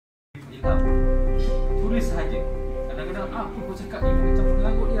sahaja. Kadang-kadang apa kau cakap ni macam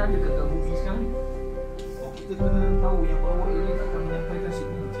mengarut ni ada kat movie sekarang. Oh, kita kena tahu yang bahawa ini akan menyampaikan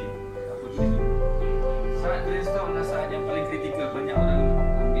signifikan. Apa dia ni? Saat brainstorm adalah saat yang paling kritikal. Banyak orang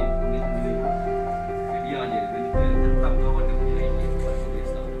ambil dia aja. Kita tetap kawan dia punya lain. Lepas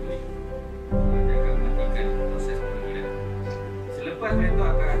brainstorm boleh. Dia akan matikan proses pemikiran. Selepas brainstorm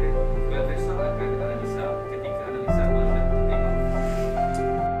akan ada brainstorm akan ada analisa. Ketika analisa baru dah tengok.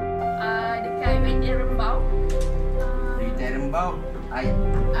 Dekat UiTM Rembau. UiTM Rembau,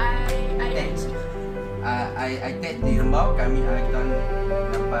 I tag di Rembau kami kita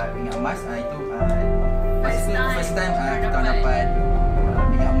dapat pingat emas. Itu first time kita dapat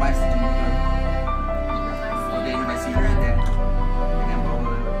pingat emas Inovasi dan dengan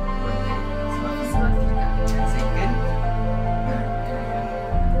bawa sebab second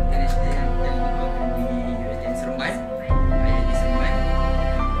dan yang kedua di UiTM Seremban di Seremban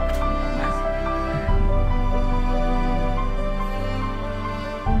emas.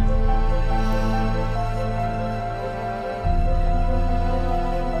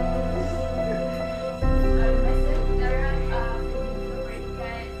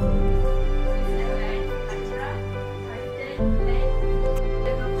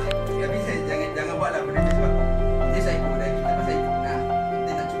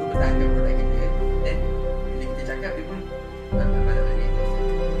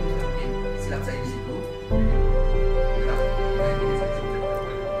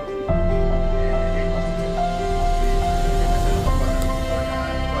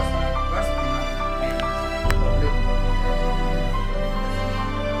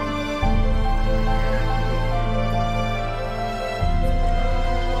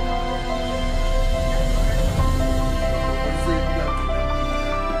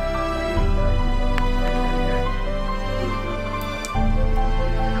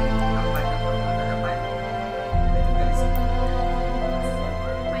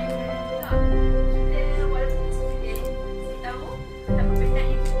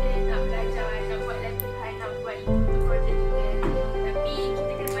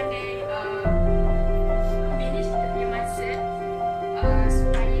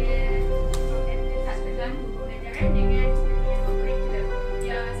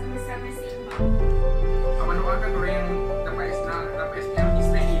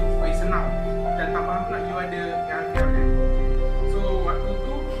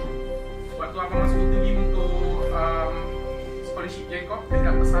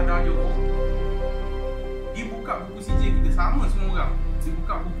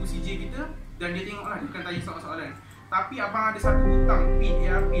 Dan dia tengoklah, dia bukan tanya soalan-soalan. Tapi abang ada satu hutang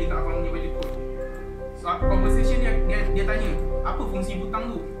PARP dekat abang punya baju kod. So conversation dia tanya, apa fungsi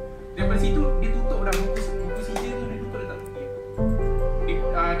hutang tu? Daripada situ dia tutup dah buku CJ tu, dia tutup, dia tak tutup.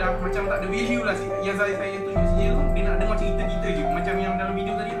 Dah macam tak ada value lah. Yang saya tunjuk CJ tu, dia nak dengar cerita kita je. Macam yang dalam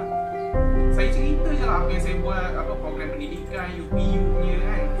video tadi lah. Saya cerita je lah apa yang saya buat, apa program pendidikan, UPU punya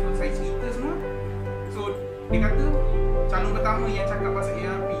kan. So saya cerita semua. So dia kata calon pertama yang cakap pasal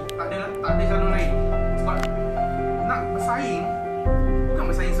ARP tak ada calon lain. Sebab nak bersaing, bukan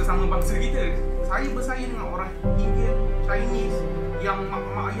bersaing sesama bangsa kita. Saya bersaing dengan orang Indian, Chinese yang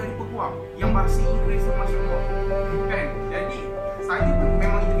mak ayah di peguam, yang bahasa Inggeris Masya Allah kan. Jadi saya pun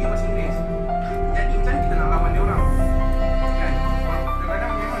memang interview bahasa Inggeris. Jadi macam kita nak lawan dia orang kan.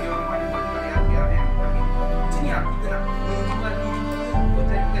 Kadang-kadang memang dia orang ada buat juga ARP. Tapi macam ni lah, kita nak menjual diri kita,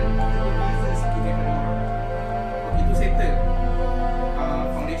 menjadikan kita berbeza sikit daripada orang. Itu settle.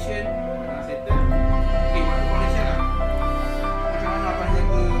 Foundation settle. Okay, waktu foundation lah, macam mana abang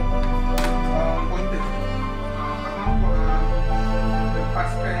jaga pointer, abang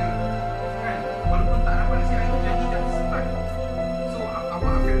lepaskan kan, walaupun tak dapat nasihat itu jadi dah start. So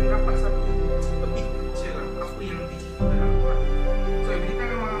abang akan dapat satu big picture lah, apa yang nanti cerita dalam buat. So every time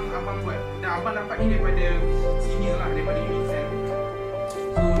memang abang buat, dan abang dapat ni daripada senior lah, daripada Unison.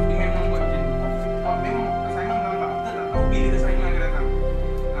 So dia memang buat macam tu. Memang assignment nampak, kita tak tahu bila assignment akan datang.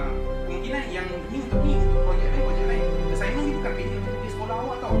 Kemungkinan yang ni untuk projek lain. Assignment ni bukan pending untuk di sekolah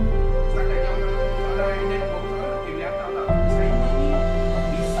awak tau. Setakat dia orang soalan yang dia nak buat soalan, dia boleh hantar tak. Assignment ni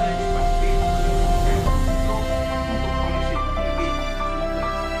bisa dipakai. So untuk foundation ni lebih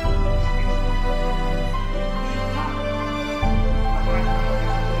abang ada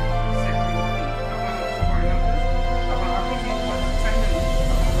set priority. Abang nak support yang abang Hafiz ni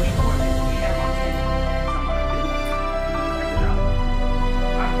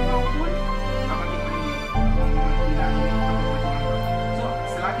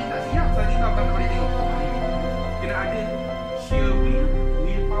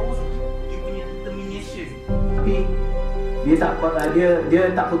dia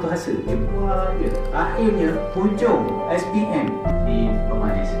tak putus asa. Dia buat je. Akhirnya hujung SPM di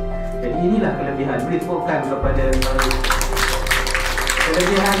Pemanis. Jadi inilah kelebihan. Boleh tepukan kepada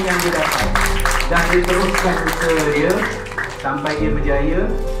kelebihan yang dia dapat. Dan dia teruskan usaha dia sampai dia berjaya.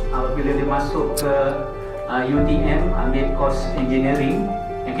 Apabila dia masuk ke UiTM ambil course engineering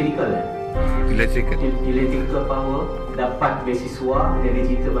mechanical, electrical power, dapat beasiswa. Dia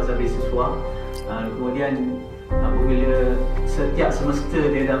cerita pasal beasiswa. Kemudian apabila setiap semester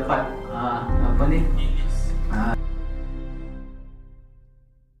dia dapat